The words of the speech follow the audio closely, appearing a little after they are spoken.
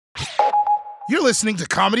You're listening to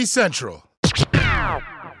Comedy Central.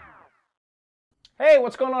 Hey,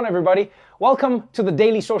 what's going on, everybody? Welcome to the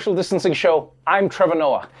Daily Social Distancing Show. I'm Trevor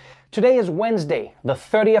Noah. Today is Wednesday, the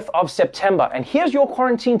 30th of September, and here's your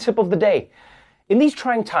quarantine tip of the day. In these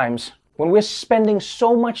trying times, when we're spending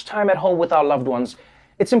so much time at home with our loved ones,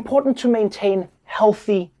 it's important to maintain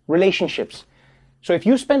healthy relationships. So if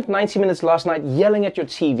you spent 90 minutes last night yelling at your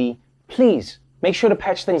TV, please make sure to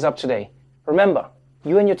patch things up today. Remember,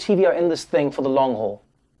 you and your TV are in this thing for the long haul,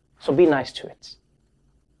 so be nice to it.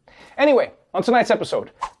 Anyway, on tonight's episode,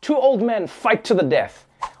 two old men fight to the death,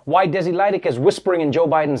 why Desi Lydic is whispering in Joe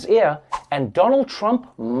Biden's ear, and Donald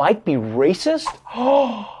Trump might be racist?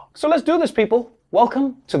 So let's do this, people.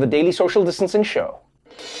 Welcome to the Daily Social Distancing Show.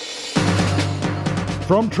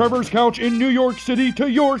 From Trevor's couch in New York City to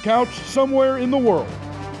your couch somewhere in the world,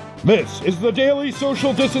 this is the Daily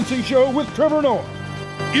Social Distancing Show with Trevor Noah.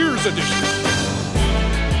 Ears Edition.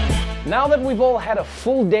 Now that we've all had a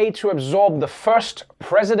full day to absorb the first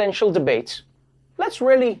presidential debate, let's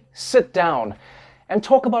really sit down and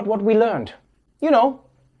talk about what we learned. You know,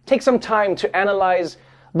 take some time to analyze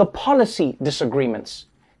the policy disagreements.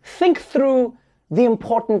 Think through the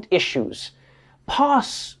important issues.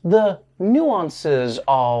 Pass the nuances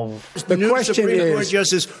of... The question Supreme Court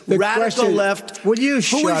Justice, radical left. Will you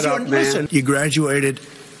shut up, man? Listen, you graduated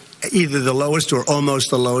either the lowest or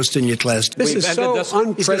almost the lowest in your class. This is so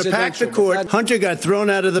unprecedented. He's going to pack the court. Hunter got thrown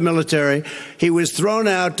out of the military. He was thrown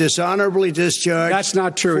out, dishonorably discharged. That's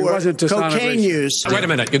not true. He wasn't dishonorably. Cocaine use. Wait a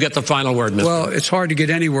minute. You get the final word, Mr. Well, it's hard to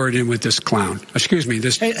get any word in with this clown. Excuse me.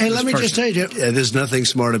 Hey, let me just tell you, there's nothing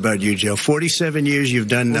smart about you, Joe. 47 years you've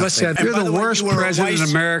done nothing. Listen, you're the worst president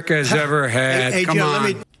America has ever had. Hey, Come Joe,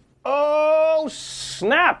 on. Oh,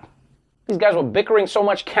 snap. These guys were bickering so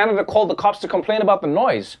much Canada called the cops to complain about the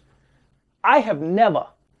noise. I have never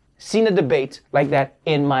seen a debate like that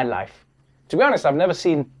in my life. To be honest, I've never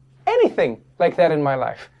seen anything like that in my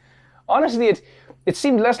life. Honestly, it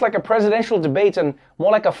seemed less like a presidential debate and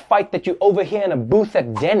more like a fight that you overhear in a booth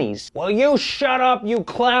at Denny's. Well, you shut up, you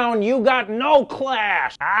clown. You got no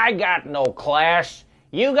class. I got no class.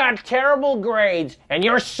 You got terrible grades, and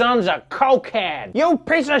your son's a cokehead. You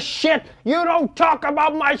piece of shit. You don't talk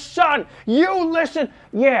about my son. You listen.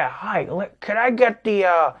 Yeah, hi. Could I get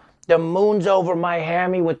the moons over my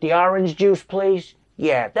hammy with the orange juice, please?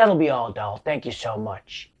 Yeah, that'll be all, doll. Thank you so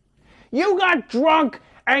much. You got drunk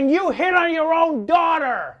and you hit on your own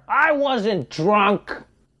daughter. I wasn't drunk.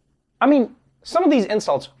 I mean, some of these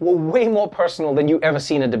insults were way more personal than you ever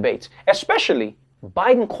see in a debate, especially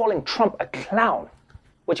Biden calling Trump a clown,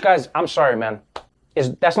 which, guys, I'm sorry, man,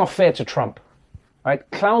 that's not fair to Trump. All right?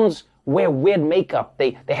 Clowns wear weird makeup.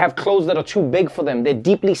 They have clothes that are too big for them. They're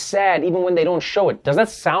deeply sad even when they don't show it. Does that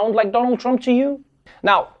sound like Donald Trump to you?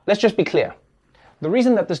 Now, let's just be clear. The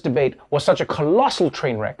reason that this debate was such a colossal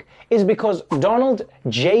train wreck is because Donald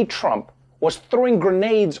J. Trump was throwing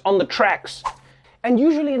grenades on the tracks. And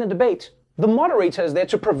usually in a debate, the moderator is there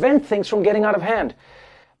to prevent things from getting out of hand.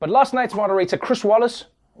 But last night's moderator, Chris Wallace,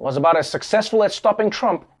 was about as successful at stopping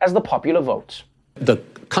Trump as the popular vote. The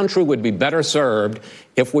country would be better served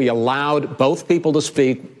if we allowed both people to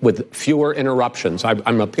speak with fewer interruptions.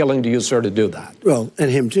 I'm appealing to you, sir, to do that. Well,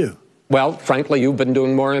 and him too. Well, frankly, you've been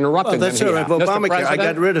doing more interrupting that's than he all right. has. Obamacare, I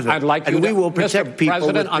got rid of it. I'd like you and we will protect Mr. people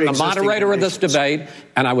President, with I'm the moderator of this conditions. debate,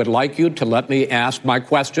 and I would like you to let me ask my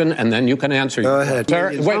question, and then you can answer. Go ahead.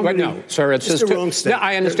 Sir, wait, no. Sir, it's just yeah,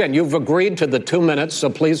 I understand. You've agreed to the 2 minutes, so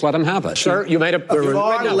please let him have it. Sir, you made a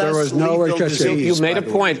There was no You made a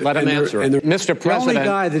point. Let him answer. Mr.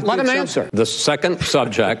 President, let him answer. The second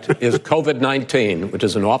subject is COVID-19, which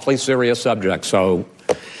is an awfully serious subject, so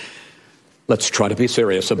let's try to be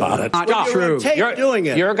serious about it. Not true. You're doing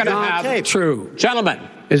it. You're going to have... Tape. True. Gentlemen,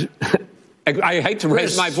 I hate to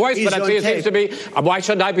raise my voice, but it seems to be, why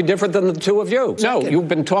should I be different than the two of you? No, you've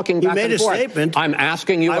been talking back and forth. You made a statement. I'm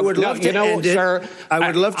asking you... I would love to end it. Sir, I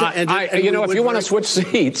would love to end it. You know, if you want to switch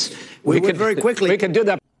seats, we could very quickly. We could do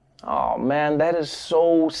that. Oh, man, that is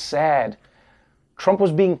so sad. Trump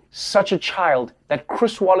was being such a child that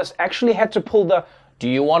Chris Wallace actually had to pull the "do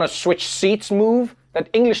you want to switch seats" move that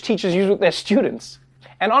English teachers use with their students.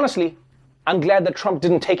 And honestly, I'm glad that Trump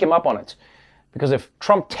didn't take him up on it. Because if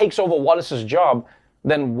Trump takes over Wallace's job,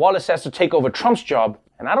 then Wallace has to take over Trump's job.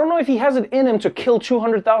 And I don't know if he has it in him to kill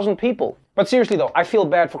 200,000 people. But seriously though, I feel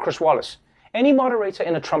bad for Chris Wallace. Any moderator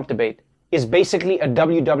in a Trump debate is basically a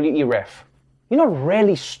WWE ref. You're not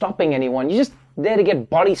really stopping anyone. You're just there to get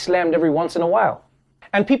body slammed every once in a while.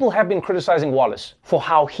 And people have been criticizing Wallace for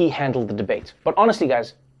how he handled the debate. But honestly,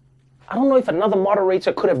 guys, I don't know if another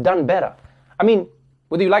moderator could have done better. I mean,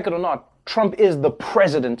 whether you like it or not, Trump is the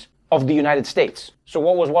president of the United States. So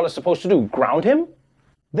what was Wallace supposed to do? Ground him?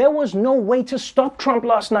 There was no way to stop Trump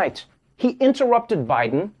last night. He interrupted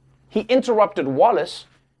Biden, he interrupted Wallace,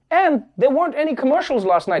 and there weren't any commercials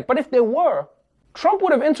last night. But if there were, Trump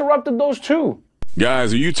would have interrupted those too.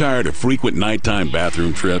 Guys, are you tired of frequent nighttime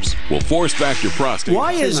bathroom trips? Well, force back your prostate.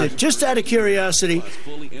 Why is it, just out of curiosity,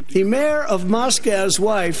 the mayor of Moscow's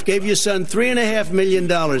wife gave your son $3.5 million?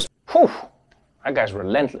 Whew, that guy's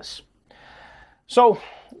relentless. So,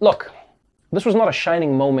 look, this was not a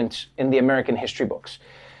shining moment in the American history books,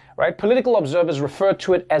 right? Political observers refer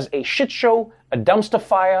to it as a shit show, a dumpster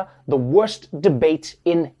fire, the worst debate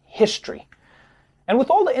in history. And with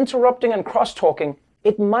all the interrupting and cross-talking,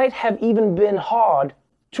 it might have even been hard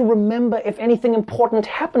to remember if anything important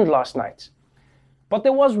happened last night. But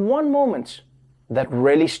there was one moment that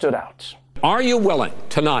really stood out. Are you willing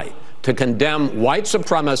tonight to condemn white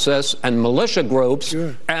supremacists and militia groups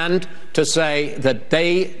and to say that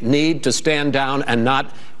they need to stand down and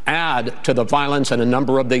not add to the violence in a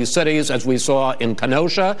number of these cities, as we saw in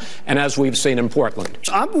Kenosha and as we've seen in Portland?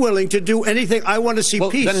 I'm willing to do anything. I want to see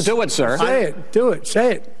peace. Then do it, sir. Say it. Do it.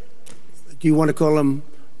 Say it. Do you want to call him?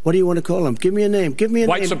 What do you want to call him? Give me a name. Give me a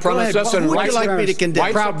white name. Supremacists and white like me to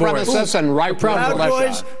condemn? White supremacists and right Proud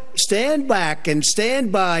militia. Boys, stand back and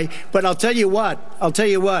stand by. But I'll tell you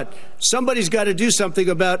what. Somebody's got to do something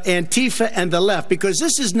about Antifa and the left, because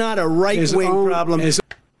this is not a right-wing problem.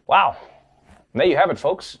 Wow. There you have it,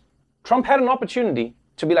 folks. Trump had an opportunity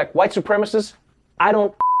to be like, white supremacists, I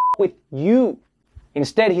don't with you.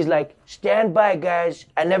 Instead, he's like, stand by, guys.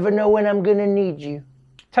 I never know when I'm going to need you.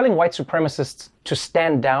 Telling white supremacists to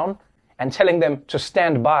stand down and telling them to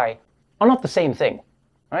stand by are not the same thing,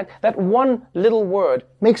 right? That one little word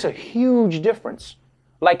makes a huge difference.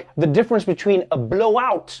 Like the difference between a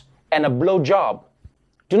blowout and a blowjob.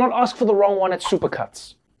 Do not ask for the wrong one at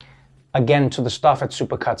Supercuts. Again, to the staff at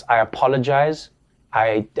Supercuts, I apologize.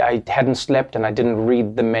 I hadn't slept and I didn't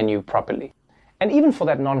read the menu properly. And even for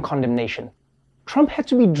that non-condemnation, Trump had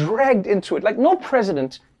to be dragged into it. Like no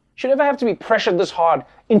president should ever have to be pressured this hard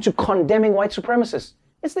into condemning white supremacists.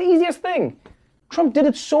 It's the easiest thing. Trump did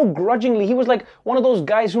it so grudgingly. He was like one of those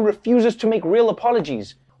guys who refuses to make real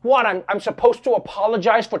apologies. What, I'm supposed to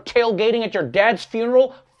apologize for tailgating at your dad's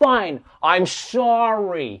funeral? Fine, I'm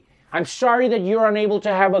sorry. I'm sorry that you're unable to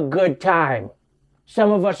have a good time.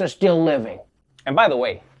 Some of us are still living. And by the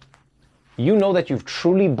way, you know that you've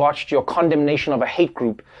truly botched your condemnation of a hate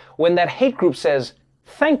group when that hate group says,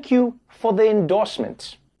 thank you for the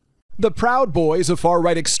endorsement. The Proud Boys, a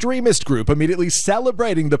far-right extremist group, immediately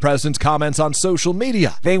celebrating the president's comments on social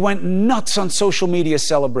media. They went nuts on social media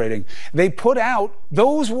celebrating. They put out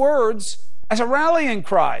those words as a rallying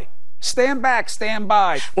cry. Stand back, stand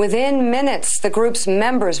by. Within minutes, the group's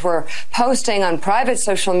members were posting on private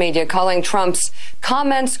social media calling Trump's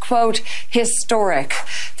comments, quote, historic.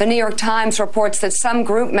 The New York Times reports that some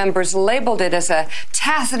group members labeled it as a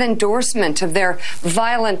tacit endorsement of their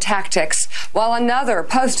violent tactics, while another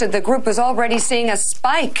posted the group was already seeing a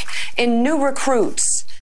spike in new recruits.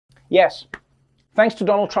 Yes, thanks to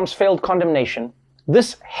Donald Trump's failed condemnation,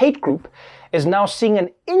 this hate group is now seeing an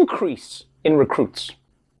increase in recruits.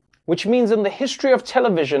 Which means in the history of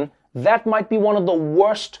television, that might be one of the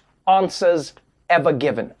worst answers ever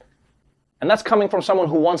given. And that's coming from someone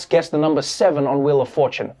who once guessed the number 7 on Wheel of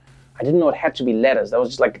Fortune. I didn't know it had to be letters. That was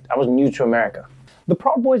just like, I was new to America. The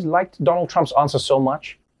Proud Boys liked Donald Trump's answer so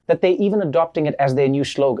much that they're even adopting it as their new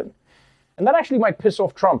slogan. And that actually might piss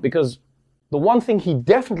off Trump, because the one thing he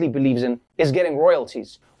definitely believes in is getting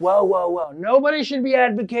royalties. Whoa. Nobody should be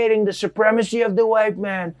advocating the supremacy of the white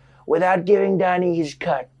man without giving Donnie his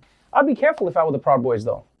cut. I'd be careful if I were the Proud Boys,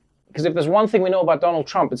 though. Because if there's one thing we know about Donald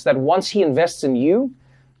Trump, it's that once he invests in you,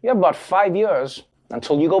 you have about 5 years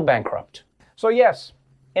until you go bankrupt. So yes,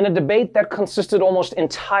 in a debate that consisted almost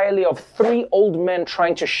entirely of 3 old men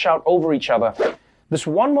trying to shout over each other, this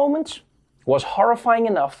one moment was horrifying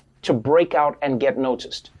enough to break out and get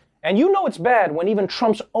noticed. And you know it's bad when even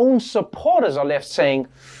Trump's own supporters are left saying,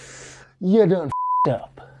 you done f***ed up.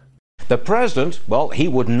 The president, well, he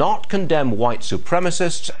would not condemn white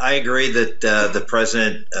supremacists. I agree that the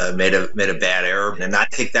president made a bad error, and I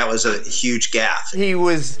think that was a huge gaffe. He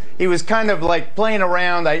was kind of like playing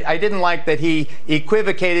around. I didn't like that he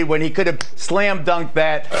equivocated when he could have slam dunked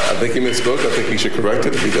that. I think he misspoke. I think he should correct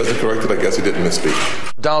it. If he doesn't correct it, I guess he didn't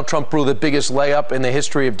misspeak. Donald Trump blew the biggest layup in the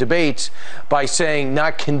history of debates by saying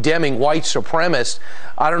not condemning white supremacists.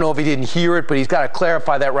 I don't know if he didn't hear it, but he's got to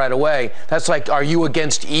clarify that right away. That's like, are you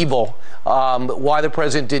against evil? Why the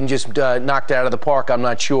president didn't just knock it out of the park, I'm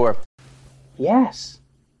not sure. Yes.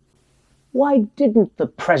 Why didn't the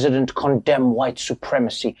president condemn white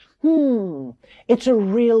supremacy? It's a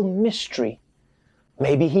real mystery.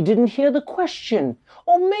 Maybe he didn't hear the question,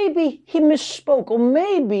 or maybe he misspoke, or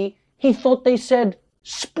maybe he thought they said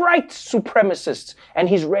Sprite supremacists, and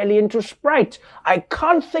he's really into Sprite. I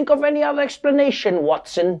can't think of any other explanation,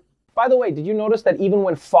 Watson. By the way, did you notice that even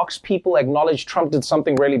when Fox people acknowledge Trump did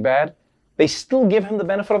something really bad, they still give him the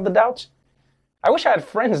benefit of the doubt? I wish I had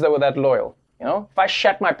friends that were that loyal. You know, if I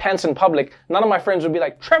shat my pants in public, none of my friends would be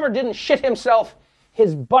like, Trevor didn't shit himself,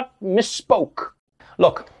 his butt misspoke.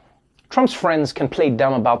 Look, Trump's friends can play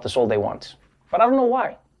dumb about this all they want, but I don't know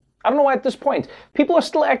why. I don't know why at this point people are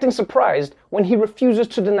still acting surprised when he refuses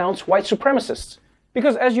to denounce white supremacists.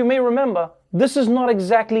 Because as you may remember, this is not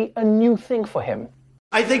exactly a new thing for him.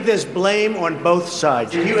 I think there's blame on both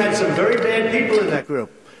sides. You had some very bad people in that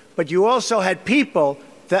group, but you also had people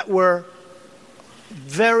that were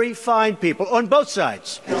very fine people on both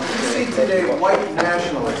sides. You see today white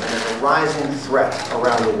nationalism is a rising threat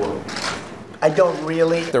around the world. I don't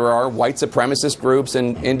really. There are white supremacist groups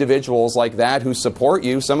and individuals like that who support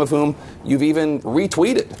you, some of whom you've even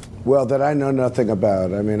retweeted. Well, that I know nothing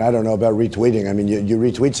about. I mean, I don't know about retweeting. I mean, you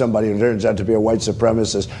retweet somebody who turns out to be a white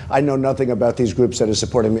supremacist. I know nothing about these groups that are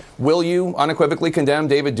supporting me. Will you unequivocally condemn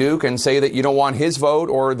David Duke and say that you don't want his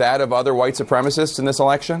vote or that of other white supremacists in this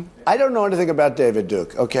election? I don't know anything about David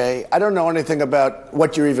Duke, okay? I don't know anything about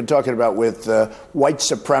what you're even talking about with white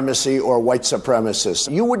supremacy or white supremacists.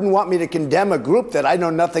 You wouldn't want me to condemn a group that I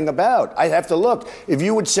know nothing about. I'd have to look. If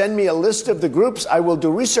you would send me a list of the groups, I will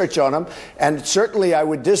do research on them, and certainly I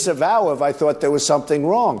would disavow if I thought there was something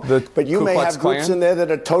wrong. But you may have groups in there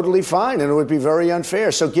that are totally fine, and it would be very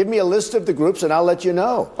unfair. So give me a list of the groups, and I'll let you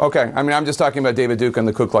know. Okay. I mean, I'm just talking about David Duke and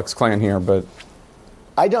the Ku Klux Klan here, but...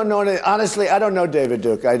 I don't know. Honestly, I don't know David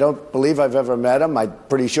Duke. I don't believe I've ever met him. I'm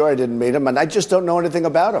pretty sure I didn't meet him, and I just don't know anything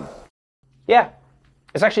about him. Yeah.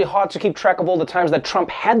 It's actually hard to keep track of all the times that Trump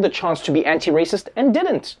had the chance to be anti-racist and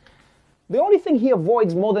didn't. The only thing he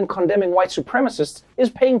avoids more than condemning white supremacists is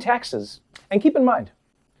paying taxes. And keep in mind,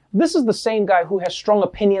 this is the same guy who has strong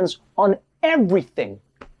opinions on everything.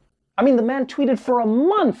 I mean, the man tweeted for a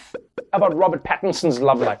month about Robert Pattinson's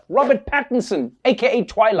love life. Robert Pattinson, aka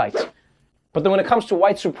Twilight. But then when it comes to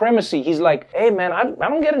white supremacy, he's like, hey man, I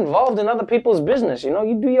don't get involved in other people's business. You know,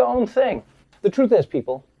 you do your own thing. The truth is,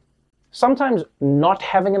 people, sometimes not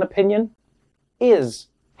having an opinion is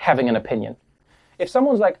having an opinion. If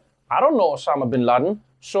someone's like, I don't know Osama bin Laden,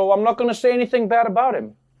 so I'm not going to say anything bad about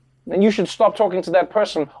him, then you should stop talking to that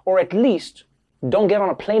person, or at least don't get on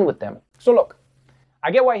a plane with them. So look,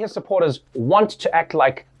 I get why his supporters want to act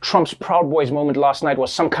like Trump's Proud Boys moment last night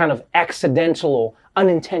was some kind of accidental or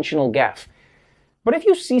unintentional gaffe. But if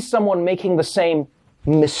you see someone making the same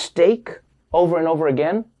mistake over and over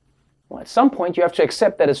again, well, at some point you have to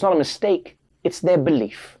accept that it's not a mistake, it's their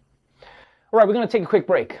belief. All right, we're going to take a quick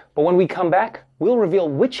break. But when we come back, we'll reveal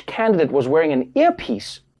which candidate was wearing an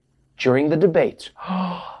earpiece during the debate.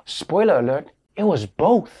 Spoiler alert, it was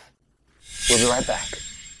both. We'll be right back.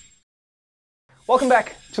 Welcome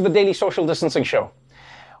back to the Daily Social Distancing Show.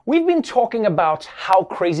 We've been talking about how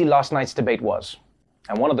crazy last night's debate was.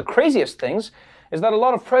 And one of the craziest things is that a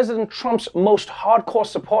lot of President Trump's most hardcore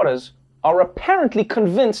supporters are apparently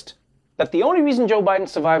convinced that the only reason Joe Biden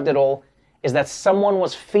survived at all is that someone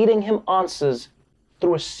was feeding him answers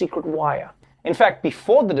through a secret wire. In fact,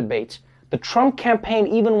 before the debate, the Trump campaign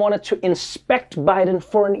even wanted to inspect Biden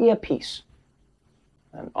for an earpiece.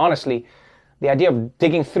 And honestly, the idea of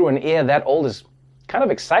digging through an ear that old is kind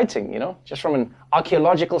of exciting, you know, just from an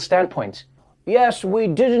archaeological standpoint. Yes, we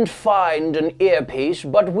didn't find an earpiece,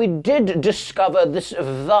 but we did discover this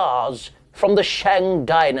vase from the Shang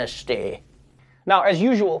Dynasty. Now, as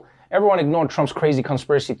usual, everyone ignored Trump's crazy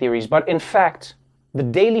conspiracy theories, but in fact, The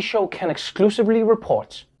Daily Show can exclusively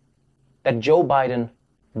report that Joe Biden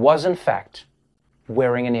was in fact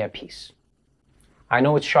wearing an earpiece. I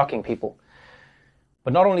know it's shocking, people.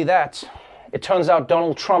 But not only that, it turns out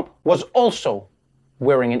Donald Trump was also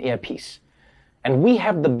wearing an earpiece. And we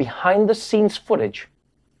have the behind-the-scenes footage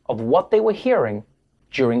of what they were hearing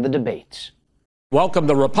during the debates. Welcome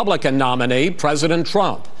the Republican nominee, President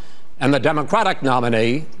Trump, and the Democratic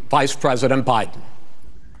nominee, Vice President Biden.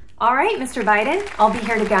 All right, Mr. Biden, I'll be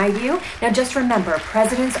here to guide you. Now just remember,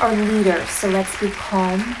 presidents are leaders, so let's be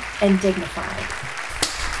calm and dignified.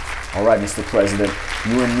 All right, Mr. President,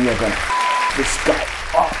 you and me are gonna this guy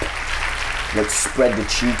up. Let's spread the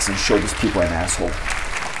cheeks and show these people an asshole.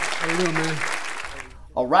 How you doing, man?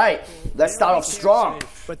 All right, let's start off strong.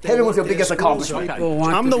 Hit him with your biggest accomplishment.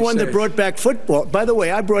 I'm the one that brought back football. By the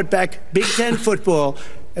way, I brought back Big Ten football.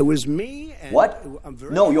 It was me. And what?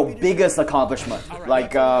 No, your biggest accomplishment.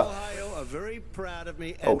 Like very proud of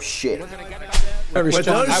me. Oh, shit. But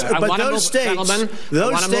those states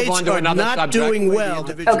are not doing well.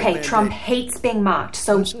 Okay, Trump hates being mocked,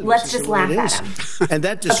 so let's just laugh at him. And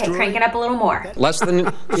that destroys... Okay, crank it up a little more. Less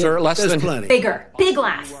than, sir, less than... Plenty. Bigger. Big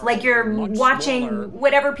laugh. Like you're watching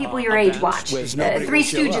whatever people your age watch. Three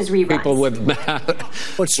Stooges reruns. People with...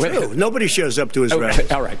 What's true? Nobody shows up to his rallies.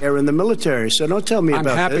 All right. They're in the military, so don't tell me I'm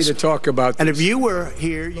about happy this. to talk about And if you were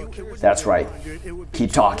here... That's right.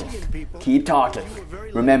 Keep talking. Keep talking.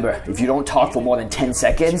 Remember, if you don't talk for more than 10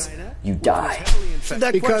 seconds, you die.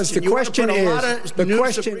 Because the question is...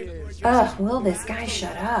 Will this guy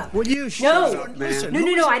shut up? Will you No,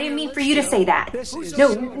 I didn't mean for you to say that.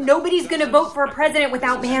 No, nobody's gonna vote for a president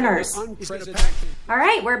without manners. All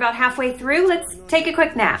right, we're about halfway through. Let's take a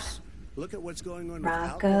quick nap. Look at what's going on.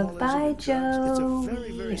 Rock-a-bye Joe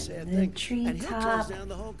in the treetop.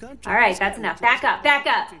 All right, that's enough. Back up.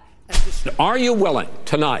 Are you willing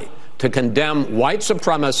tonight to condemn white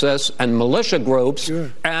supremacists and militia groups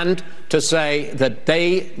and to say that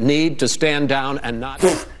they need to stand down and not...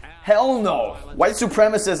 Hell no. White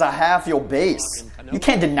supremacists are half your base. You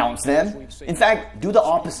can't denounce them. In fact, do the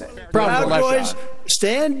opposite. Proud Boys,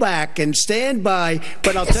 stand back and stand by,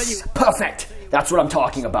 but I'll tell you... Perfect. That's what I'm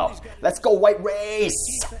talking about. Let's go white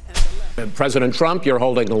race. President Trump, you're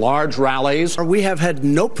holding large rallies. We have had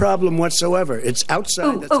no problem whatsoever. It's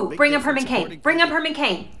outside. Bring up Herman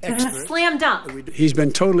Cain. This is a slam dunk. He's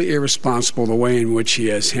been totally irresponsible the way in which he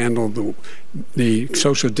has handled the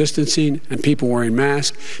social distancing and people wearing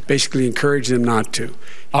masks, basically encouraged them not to.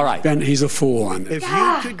 All right. He's a fool on this.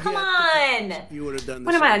 Come on.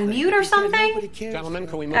 What am I, on mute or something? Gentlemen,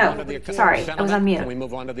 can we move on to the... Sorry, I was on mute. Can we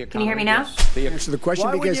move on to the... Can you hear me now? Answer the question.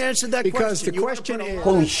 Why would you answer that because question? The question is...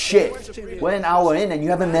 Holy shit. We're an hour in and you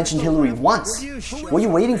haven't mentioned Hillary once. What are you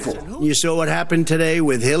waiting for? You saw what happened today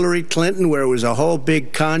with Hillary Clinton, where it was a whole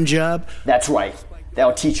big con job? That's right.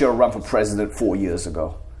 That'll teach you to run for president 4 years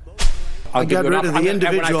ago. I got rid of the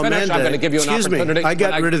individual mandate. I'm going to give you an opportunity. I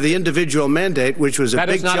got rid of the individual mandate, which was a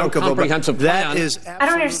big chunk of a comprehensive plan. I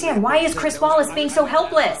don't understand. Why is Chris Wallace being so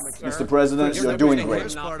helpless? Mr. President, you're doing great.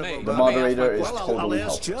 The moderator is totally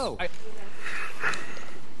helpless.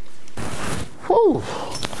 Whew.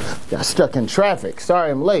 Got stuck in traffic.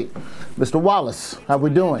 Sorry I'm late. Mr. Wallace, how we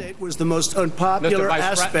doing? It was the most unpopular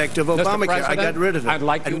aspect of Obamacare. I got rid of it. I'd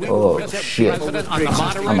like you to, Mr. President, I'm the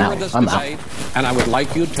moderator of this debate, and I would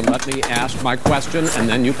like you to let me ask my question, and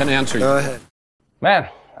then you can answer. Go ahead. Man,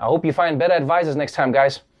 I hope you find better advisors next time,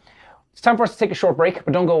 guys. It's time for us to take a short break,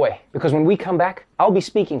 but don't go away, because when we come back, I'll be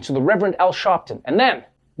speaking to the Reverend Al Sharpton, and then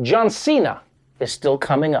John Cena is still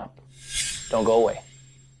coming up. Don't go away.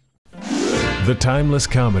 The timeless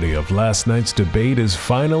comedy of last night's debate is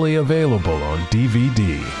finally available on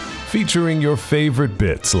DVD, featuring your favorite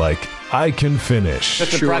bits like I Can Finish.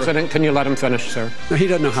 Mr. President, can you let him finish, sir? No, he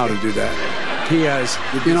doesn't know how to do that. He has,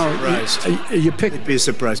 you pick... You'd be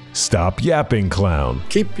surprised. Stop Yapping Clown.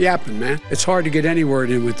 Keep yapping, man. It's hard to get any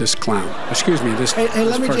word in with this clown. Excuse me, this... Hey,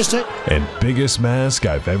 let me just say... And biggest mask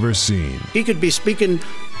I've ever seen. He could be speaking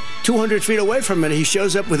 200 feet away from it. He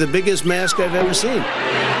shows up with the biggest mask I've ever seen.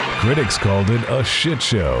 Critics called it a shit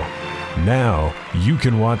show. Now, you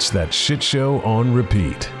can watch that shit show on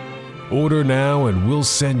repeat. Order now and we'll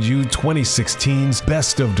send you 2016's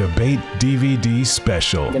Best of Debate DVD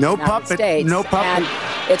special. No puppet. No puppet.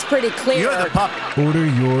 And it's pretty clear. You're the puppet. Order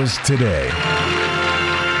yours today.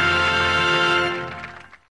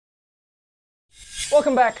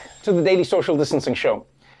 Welcome back to the Daily Social Distancing Show.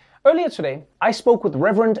 Earlier today, I spoke with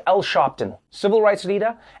Reverend Al Sharpton, civil rights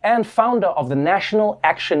leader and founder of the National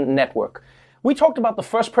Action Network. We talked about the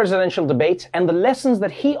first presidential debate and the lessons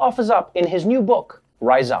that he offers up in his new book,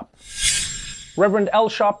 Rise Up. Reverend Al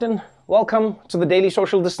Sharpton, welcome to the Daily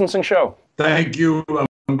Social Distancing Show. Thank you.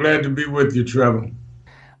 I'm glad to be with you, Trevor.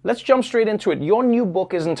 Let's jump straight into it. Your new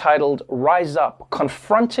book is entitled Rise Up,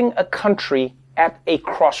 Confronting a Country at a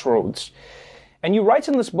Crossroads. And you write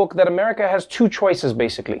in this book that America has two choices,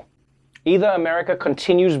 basically. Either America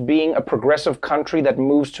continues being a progressive country that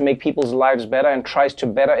moves to make people's lives better and tries to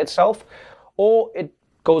better itself, or it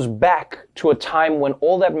goes back to a time when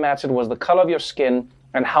all that mattered was the color of your skin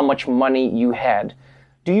and how much money you had.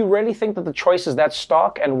 Do you really think that the choice is that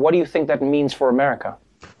stark, and what do you think that means for America?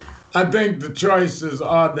 I think the choices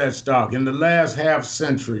are that stark. In the last half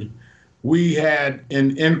century, we had,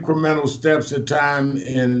 in incremental steps at times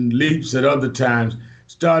and leaps at other times,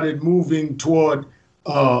 started moving toward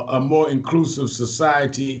a more inclusive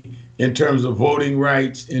society in terms of voting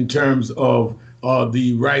rights, in terms of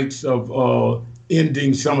the rights of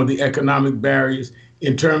ending some of the economic barriers,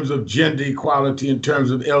 in terms of gender equality, in terms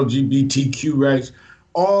of LGBTQ rights.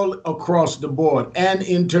 all across the board, and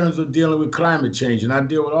in terms of dealing with climate change. And I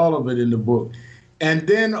deal with all of it in the book. And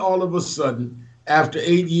then all of a sudden, after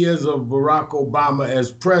 8 years of Barack Obama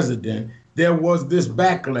as president, there was this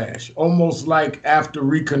backlash, almost like after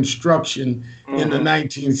Reconstruction in the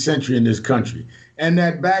 19th century in this country. And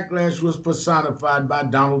that backlash was personified by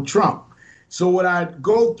Donald Trump. So what I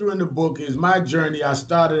go through in the book is my journey. I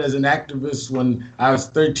started as an activist when I was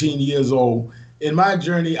 13 years old. In my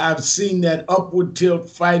journey, I've seen that upward tilt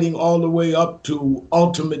fighting all the way up to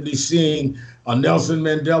ultimately seeing a Nelson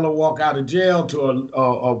Mandela walk out of jail to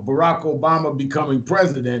a Barack Obama becoming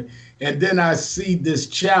president. And then I see this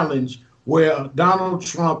challenge where Donald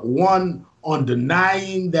Trump won on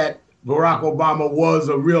denying that Barack Obama was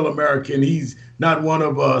a real American. He's not one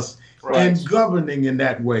of us. Right. And governing in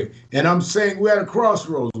that way. And I'm saying we're at a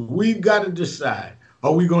crossroads. We've got to decide,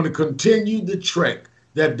 are we going to continue the trek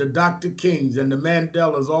that the Dr. Kings and the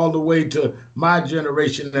Mandelas all the way to my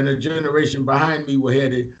generation and the generation behind me were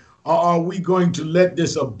headed, or are we going to let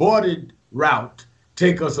this aborted route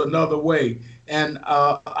take us another way? And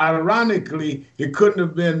ironically, it couldn't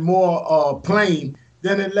have been more plain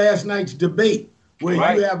than in last night's debate,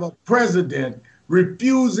 where you have a president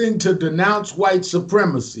refusing to denounce white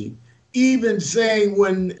supremacy, even saying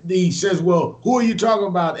when he says, well, who are you talking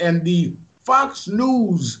about? And the Fox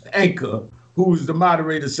News anchor, who's the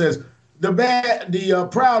moderator, says, the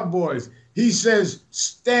Proud Boys, he says,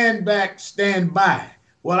 stand back, stand by.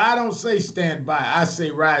 Well, I don't say stand by, I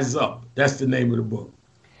say rise up. That's the name of the book.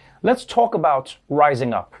 Let's talk about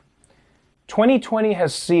rising up. 2020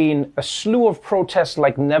 has seen a slew of protests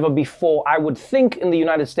like never before, I would think, in the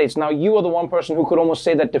United States. Now, you are the one person who could almost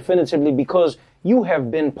say that definitively because you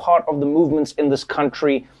have been part of the movements in this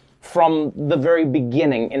country from the very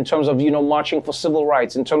beginning in terms of, marching for civil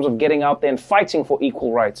rights, in terms of getting out there and fighting for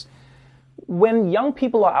equal rights. When young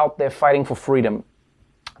people are out there fighting for freedom,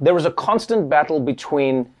 there is a constant battle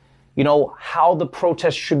between, how the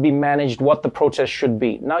protest should be managed, what the protest should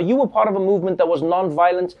be. Now, you were part of a movement that was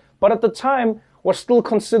nonviolent, but at the time was still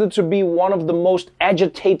considered to be one of the most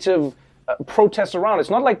agitative protests around. It's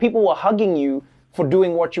not like people were hugging you for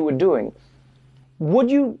doing what you were doing.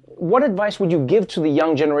 What advice would you give to the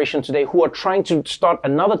young generation today who are trying to start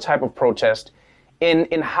another type of protest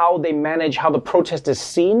in how they manage how the protest is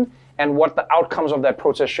seen and what the outcomes of that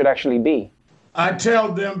protest should actually be? I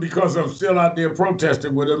tell them, because I'm still out there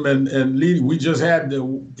protesting with them and leading. We just had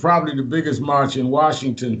probably the biggest march in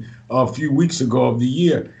Washington a few weeks ago of the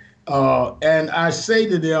year. And I say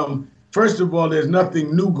to them, first of all, there's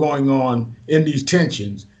nothing new going on in these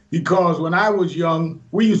tensions, because when I was young,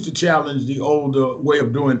 we used to challenge the older way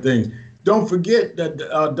of doing things. Don't forget that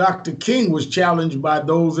Dr. King was challenged by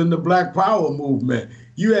those in the Black Power movement.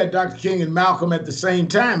 You had Dr. King and Malcolm at the same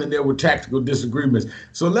time, and there were tactical disagreements.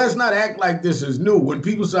 So let's not act like this is new. When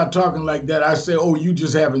people start talking like that, I say, oh, you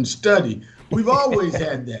just haven't studied. We've always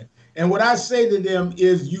had that. And what I say to them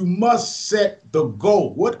is you must set the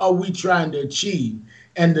goal. What are we trying to achieve?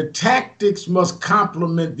 And the tactics must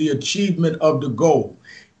complement the achievement of the goal.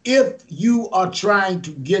 If you are trying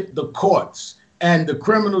to get the courts and the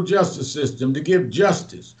criminal justice system to give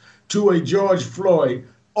justice to a George Floyd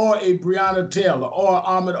or a Breonna Taylor or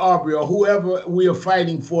Ahmaud Arbery or whoever we are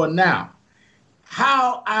fighting for now,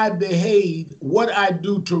 how I behave, what I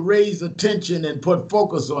do to raise attention and put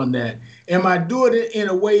focus on that, am I doing it in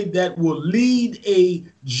a way that will lead a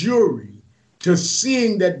jury to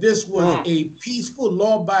seeing that this was a peaceful,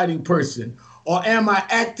 law-abiding person? Or am I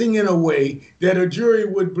acting in a way that a jury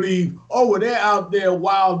would believe, oh, well, they're out there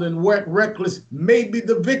wild and reckless. Maybe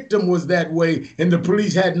the victim was that way and the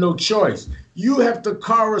police had no choice. You have to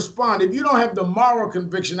correspond. If you don't have the moral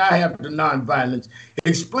conviction, I have the nonviolence.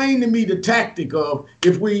 Explain to me the tactic of,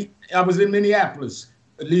 I was in Minneapolis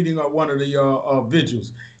leading one of the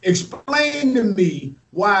vigils. Explain to me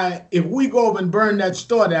why, if we go over and burn that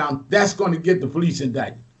store down, that's going to get the police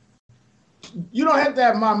indicted. You don't have to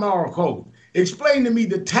have my moral code. Explain to me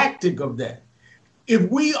the tactic of that.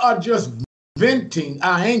 If we are just venting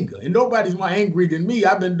our anger, and nobody's more angry than me,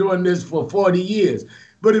 I've been doing this for 40 years,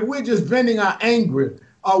 but if we're just venting our anger,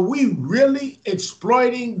 are we really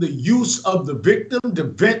exploiting the use of the victim to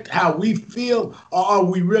vent how we feel, or are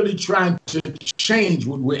we really trying to change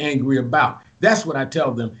what we're angry about? That's what I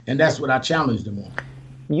tell them, and that's what I challenge them on.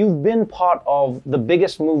 You've been part of the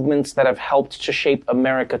biggest movements that have helped to shape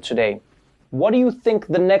America today. What do you think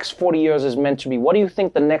the next 40 years is meant to be? What do you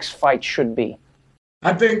think the next fight should be?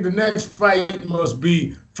 I think the next fight must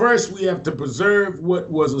be, first, we have to preserve what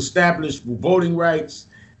was established for voting rights,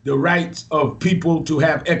 the rights of people to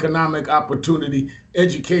have economic opportunity,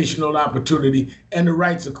 educational opportunity, and the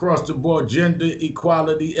rights across the board, gender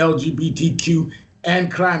equality, LGBTQ,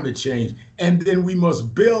 and climate change. And then we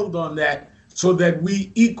must build on that so that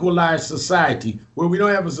we equalize society, where we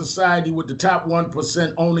don't have a society with the top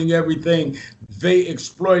 1% owning everything, they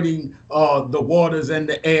exploiting the waters and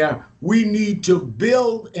the air. We need to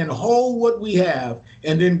build and hold what we have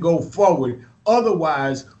and then go forward.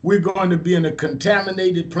 Otherwise, we're going to be in a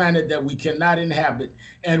contaminated planet that we cannot inhabit.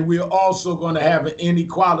 And we're also going to have an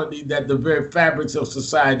inequality that the very fabrics of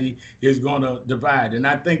society is going to divide. And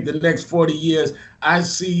I think the next 40 years, I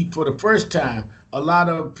see for the first time, a lot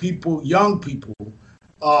of people, young people,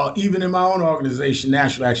 even in my own organization,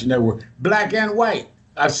 National Action Network, black and white.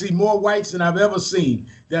 I see more whites than I've ever seen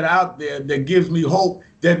that are out there that gives me hope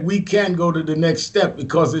that we can go to the next step,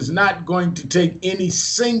 because it's not going to take any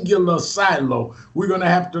singular silo. We're going to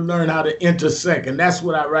have to learn how to intersect. And that's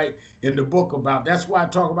what I write in the book about. That's why I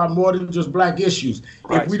talk about more than just black issues.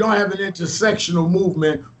 Right. If we don't have an intersectional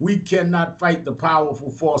movement, we cannot fight the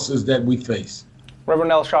powerful forces that we face.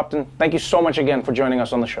 Reverend L. Sharpton, thank you so much again for joining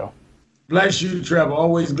us on the show. Bless you, Trevor.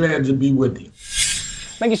 Always glad to be with you.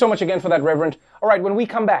 Thank you so much again for that, Reverend. All right, when we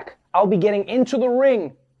come back, I'll be getting into the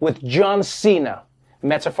ring with John Cena.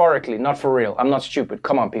 Metaphorically, not for real. I'm not stupid.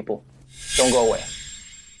 Come on, people. Don't go away.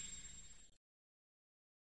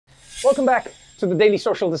 Welcome back to the Daily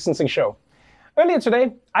Social Distancing Show. Earlier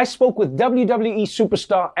today, I spoke with WWE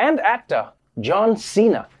superstar and actor John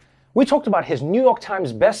Cena. We talked about his New York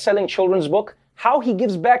Times best-selling children's book, how he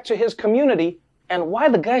gives back to his community, and why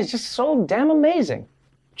the guy is just so damn amazing.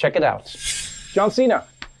 Check it out. John Cena,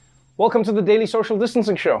 welcome to the Daily Social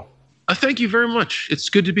Distancing Show. Thank you very much. It's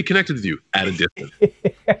good to be connected with you at a distance.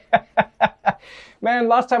 Man,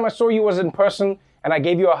 last time I saw you was in person, and I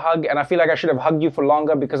gave you a hug, and I feel like I should have hugged you for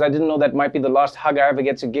longer because I didn't know that might be the last hug I ever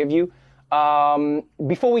get to give you.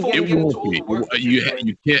 Before we get into all the work...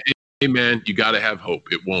 You can't, hey man, you got to have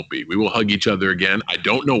hope. It won't be. We will hug each other again. I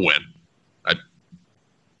don't know when.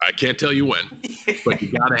 I can't tell you when, but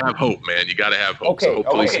you got to have hope, man. You got to have hope. Okay,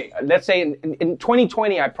 so okay. Let's say in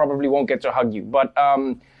 2020, I probably won't get to hug you, but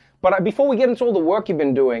before we get into all the work you've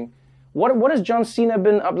been doing, what has John Cena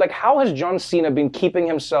been up? Like, how has John Cena been keeping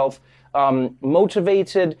himself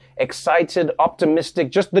motivated, excited, optimistic?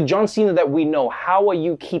 Just the John Cena that we know. How are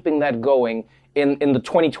you keeping that going in the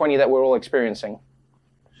 2020 that we're all experiencing?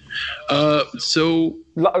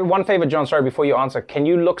 One favor, John. Sorry, before you answer, can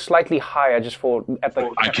you look slightly higher just for at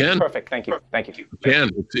the? I can. Perfect. Thank you. Thank you. I can.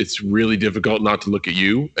 It's really difficult not to look at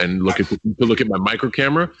you and look at my micro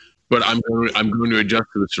camera. But I'm going to adjust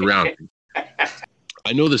to the surroundings.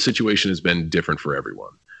 I know the situation has been different for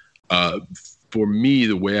everyone. For me,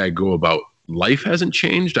 the way I go about life hasn't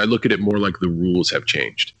changed. I look at it more like the rules have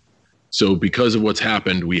changed. So because of what's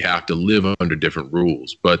happened, we have to live under different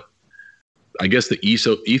rules. But I guess the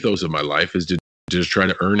ethos of my life is to just try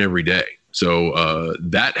to earn every day. So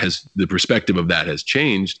the perspective of that has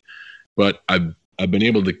changed. But I've been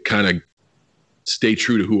able to kind of stay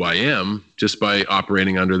true to who I am just by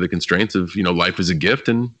operating under the constraints of, life is a gift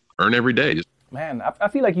and earn every day. Man, I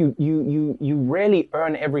feel like you rarely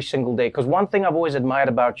earn every single day. Because one thing I've always admired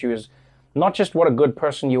about you is not just what a good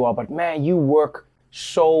person you are, but man, you work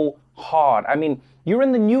so hard. I mean, you're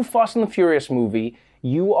in the new Fast and the Furious movie.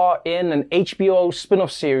 You are in an HBO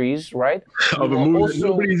spin-off series, right? Of a movie that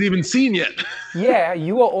nobody's even seen yet. Yeah,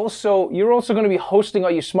 you're also going to be hosting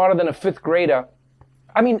Are You Smarter Than a Fifth Grader?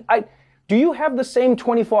 I mean, do you have the same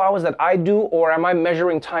 24 hours that I do, or am I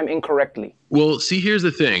measuring time incorrectly? Well, see, here's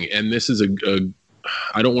the thing, and this is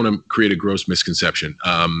I don't want to create a gross misconception.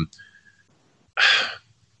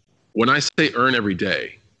 When I say earn every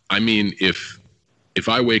day, I mean if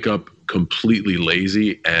I wake up completely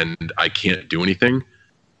lazy and I can't do anything,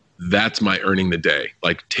 that's my earning the day.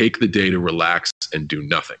 Like, take the day to relax and do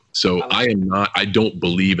nothing. So I don't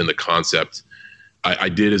believe in the concept. I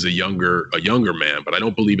did as a younger man, but I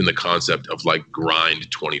don't believe in the concept of like grind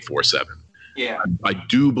 24/7. Yeah. I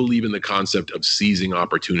do believe in the concept of seizing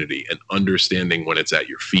opportunity and understanding when it's at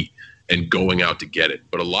your feet and going out to get it.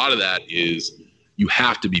 But a lot of that is you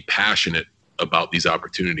have to be passionate about these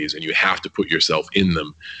opportunities and you have to put yourself in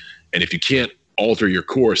them. And if you can't alter your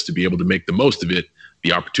course to be able to make the most of it,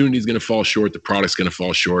 the opportunity is going to fall short, the product's going to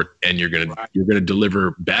fall short, and you're going to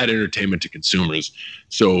deliver bad entertainment to consumers.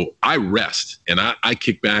 So I rest and I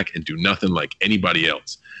kick back and do nothing like anybody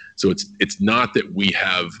else. So it's not that we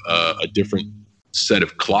have a different set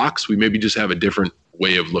of clocks. We maybe just have a different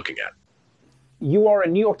way of looking at it. You are a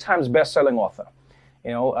New York Times best-selling author.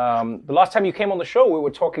 The last time you came on the show, we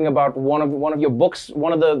were talking about one of your books,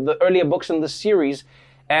 one of the earlier books in this series,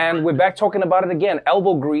 and we're back talking about it again,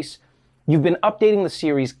 Elbow Grease. You've been updating the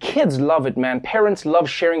series. Kids love it, man. Parents love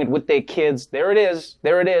sharing it with their kids. There it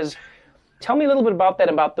is. Tell me a little bit about that,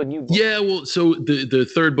 about the new book. Yeah, well, so the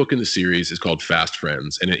third book in the series is called Fast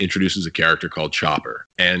Friends, and it introduces a character called Chopper.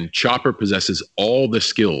 And Chopper possesses all the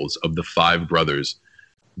skills of the 5 brothers,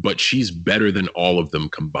 but she's better than all of them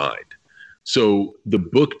combined. So the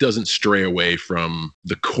book doesn't stray away from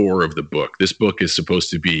the core of the book. This book is supposed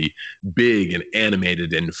to be big and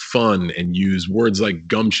animated and fun and use words like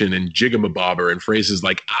gumption and jiggamabobber and phrases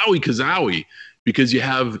like owie kazowie, because you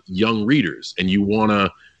have young readers and you want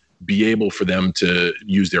to be able for them to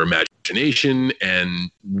use their imagination and,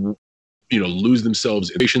 lose themselves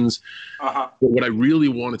in emotions. But what I really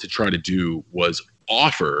wanted to try to do was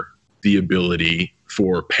offer the ability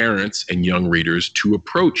for parents and young readers to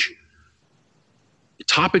approach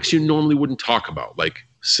topics you normally wouldn't talk about, like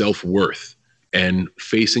self-worth and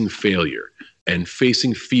facing failure and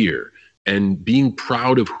facing fear and being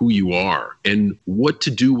proud of who you are and what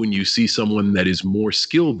to do when you see someone that is more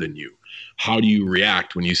skilled than you. How do you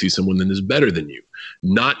react when you see someone that is better than you?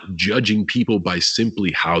 Not judging people by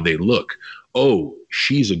simply how they look. Oh,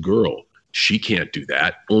 she's a girl. She can't do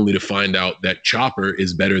that, only to find out that Chopper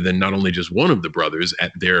is better than not only just one of the brothers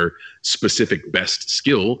at their specific best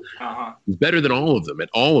skill, he's better than all of them at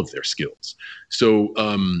all of their skills. So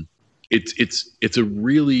it's a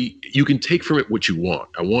really, you can take from it what you want.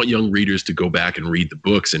 I want young readers to go back and read the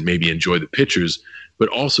books and maybe enjoy the pictures, but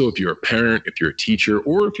also if you're a parent, if you're a teacher,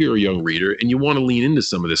 or if you're a young reader and you want to lean into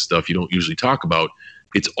some of this stuff you don't usually talk about,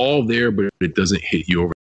 it's all there, but it doesn't hit you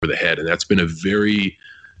over the head. And that's been a very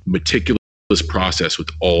meticulous process with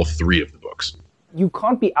all 3 of the books. You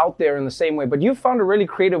can't be out there in the same way, but you found a really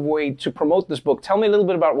creative way to promote this book. Tell me a little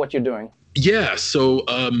bit about what you're doing. Yeah, so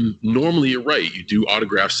normally you're right. You do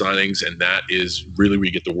autograph signings, and that is really where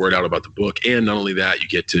you get the word out about the book. And not only that, you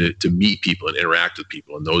get to meet people and interact with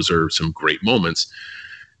people, and those are some great moments.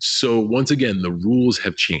 So once again, the rules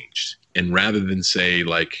have changed. And rather than say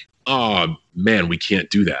like, oh, man, we can't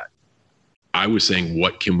do that, I was saying,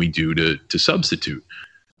 what can we do to substitute?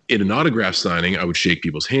 In an autograph signing, I would shake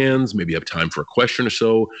people's hands, maybe have time for a question or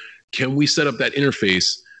so. Can we set up that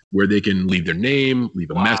interface where they can leave their name,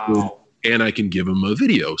 leave a message, and I can give them a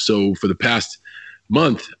video? So for the past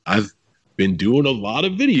month, I've been doing a lot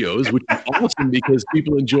of videos, which is awesome because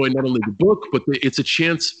people enjoy not only the book, but it's a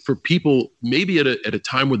chance for people maybe at a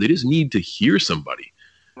time where they just need to hear somebody,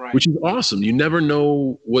 which is awesome. You never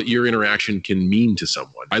know what your interaction can mean to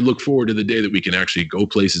someone. I look forward to the day that we can actually go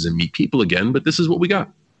places and meet people again, but this is what we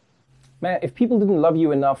got. Man, if people didn't love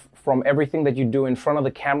you enough from everything that you do in front of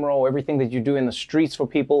the camera or everything that you do in the streets for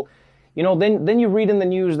people, then you read in the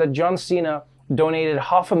news that John Cena donated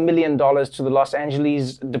 $500,000 to the Los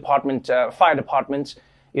Angeles fire department,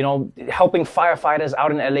 helping firefighters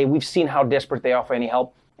out in LA. We've seen how desperate they are for any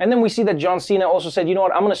help. And then we see that John Cena also said, you know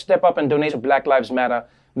what, I'm going to step up and donate to Black Lives Matter,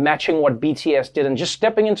 matching what BTS did and just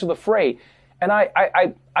stepping into the fray. And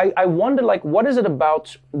I wonder, like, what is it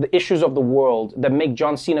about the issues of the world that make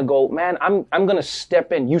John Cena go, man, I'm going to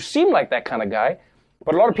step in. You seem like that kind of guy,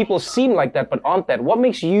 but a lot of people seem like that but aren't that. What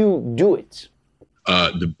makes you do it?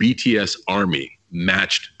 The BTS Army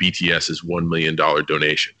matched BTS's $1 million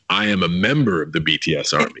donation. I am a member of the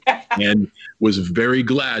BTS Army and was very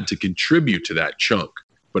glad to contribute to that chunk,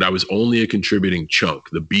 but I was only a contributing chunk.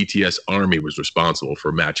 The BTS Army was responsible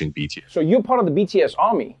for matching BTS. So you're part of the BTS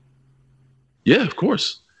Army? Yeah, of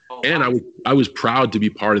course. And I was proud to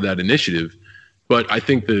be part of that initiative. But I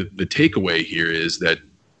think the takeaway here is that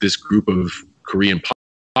this group of Korean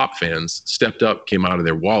pop fans stepped up, came out of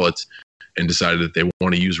their wallets, and decided that they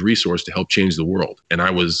want to use resource to help change the world. And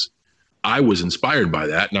I was inspired by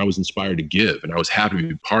that, and I was inspired to give, and I was happy to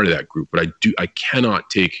be part of that group. But I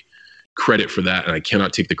cannot take credit for that, and I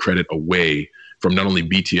cannot take the credit away from not only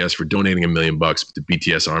BTS for donating $1 million, but the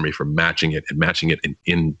BTS Army for matching it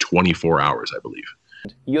in 24 hours, I believe.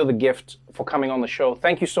 You're the gift for coming on the show.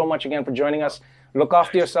 Thank you so much again for joining us. Look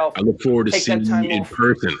after yourself. I look forward to seeing you in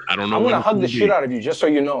person. I don't know. I'm going to hug the shit out of you, just so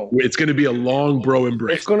you know. It's going to be a long bro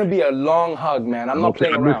embrace. It's going to be a long hug, man. I'm not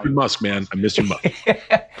playing around. I miss your musk, man. I miss your musk.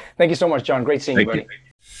 Thank you so much, John. Great seeing you, buddy.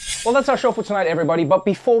 Well, that's our show for tonight, everybody. But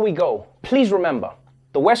before we go, please remember,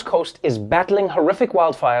 the West Coast is battling horrific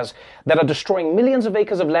wildfires that are destroying millions of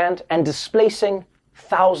acres of land and displacing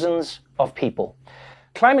thousands of people.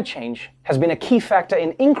 Climate change has been a key factor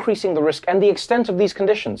in increasing the risk and the extent of these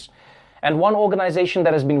conditions. And one organization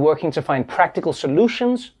that has been working to find practical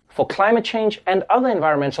solutions for climate change and other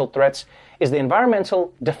environmental threats is the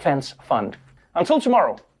Environmental Defense Fund. Until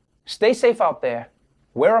tomorrow, stay safe out there,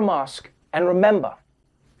 wear a mask, and remember,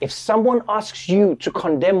 if someone asks you to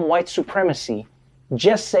condemn white supremacy,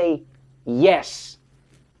 just say, yes,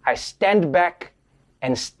 I stand back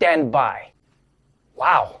and stand by.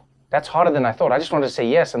 Wow. That's harder than I thought. I just wanted to say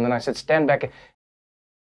yes, and then I said stand back.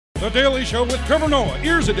 The Daily Show with Trevor Noah,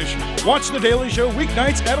 Ears Edition. Watch The Daily Show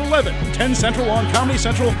weeknights at 11, 10 Central on Comedy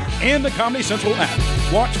Central and the Comedy Central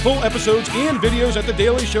app. Watch full episodes and videos at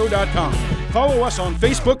thedailyshow.com. Follow us on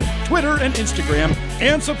Facebook, Twitter, and Instagram,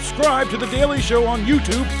 and subscribe to The Daily Show on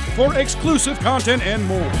YouTube for exclusive content and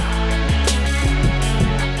more.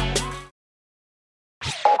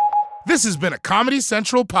 This has been a Comedy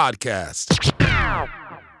Central podcast.